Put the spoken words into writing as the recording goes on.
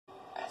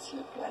As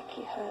you've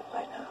likely heard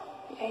by now,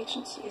 the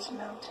agency is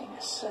mounting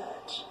a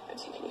surge,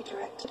 particularly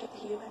directed at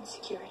the UN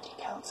Security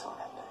Council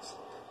members,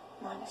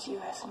 minus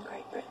US and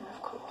Great Britain,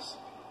 of course,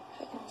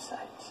 for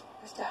insights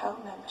as to how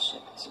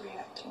membership is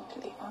reacting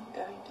to the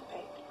ongoing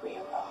debate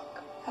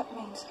re-Iraq. That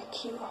means a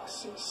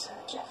QRC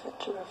surge effort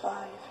to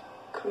revive,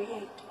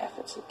 create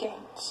efforts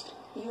against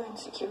UN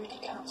Security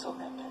Council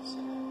members,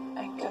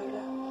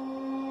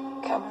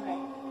 Angola,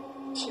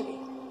 Cameroon, Chile,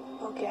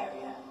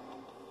 Bulgaria,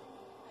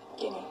 and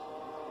Guinea.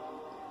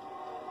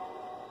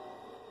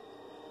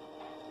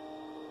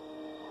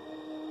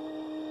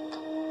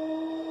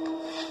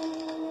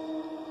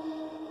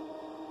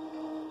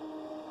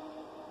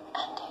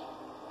 Andy,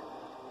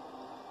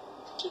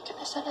 did you get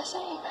this NSA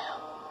email?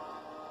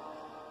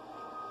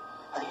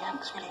 Are the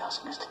Yanks really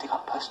asking us to dig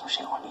up personal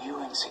shit on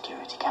UN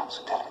Security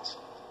Council delegates?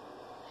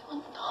 They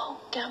want the whole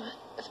gamut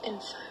of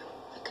info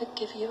that could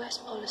give US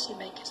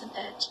policymakers an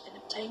edge in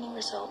obtaining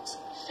results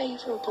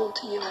favourable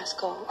to US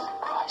goals.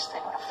 Christ, they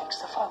want to fix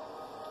the phone.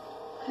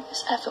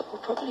 This effort will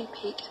probably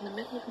peak in the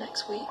middle of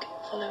next week,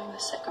 following the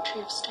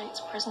Secretary of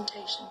State's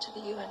presentation to the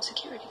UN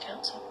Security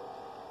Council.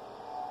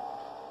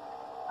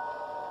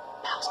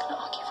 Powell's going to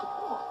argue for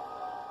war.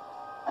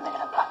 And they're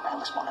going to blackmail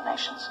the smaller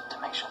nations to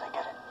make sure they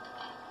get it.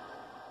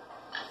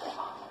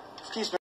 Please.